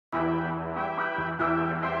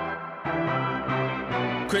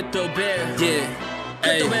Crypto Bear, yeah.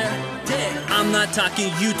 Crypto Bear, yeah. I'm not talking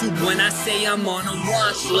YouTube when I say I'm on a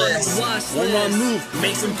watch list. One wrong move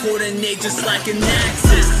makes them coordinate just like an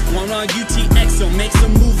axis. One wrong UTXO makes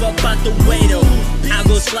them move up out the way though. I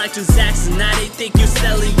go slack transactions, now they think you're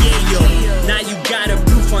selling yayo. Now you got a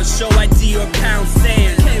proof on show ID or pound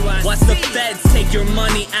sand. Watch the feds take your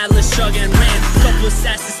money, Atlas, Shug, and Rand. Couple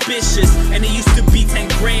stats suspicious, and it used to be 10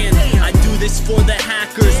 grand. I do this for the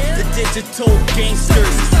hackers, the digital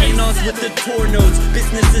gangsters. Anons with the tour notes,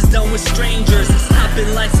 businesses done with strangers.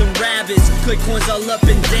 Hopping like some rabbits, click coins all up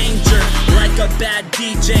in danger. Like a bad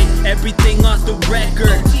DJ, everything off the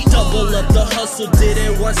record. Double up the hustle, did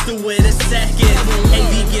it once to win a second.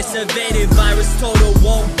 AV gets evaded, virus total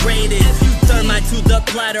won't grade it. Thermite to the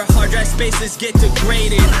platter, hard drive spaces get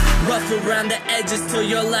degraded. Rough around the edges till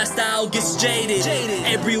your lifestyle gets jaded.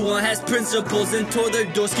 Everyone has principles until their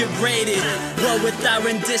doors get raided. Roll without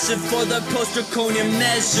rendition for the post-draconian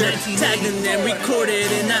measure. Tagged and then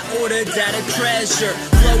recorded in that order, data treasure.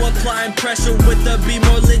 Flow applying pressure with the beat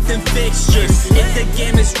more lit than fixtures. If the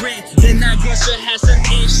game is rigged, then that Russia has an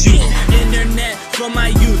issue. Internet from my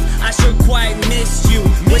youth, I sure quite missed you.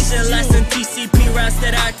 Wishing less than TCP routes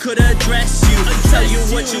that I could address you. Tell you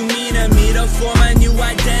what you mean to me to form a new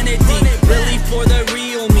identity. Really for the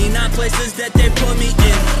real me, not places that they put me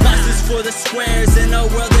in. Losses for the squares in a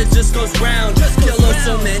world that just goes round. Kill off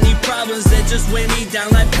so many problems that just weigh me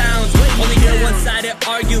down like pounds. Only hear one-sided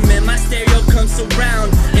argument, my stereo comes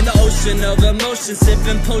around. In the ocean of emotions,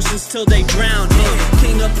 sipping potions till they drown.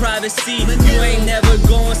 King of privacy, you ain't never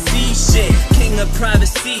gonna see shit. King of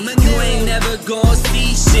privacy, you ain't never gonna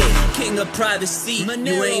see shit. King of privacy,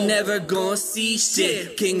 you ain't never gonna see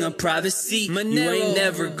shit. King of privacy, you ain't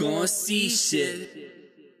never gonna see shit.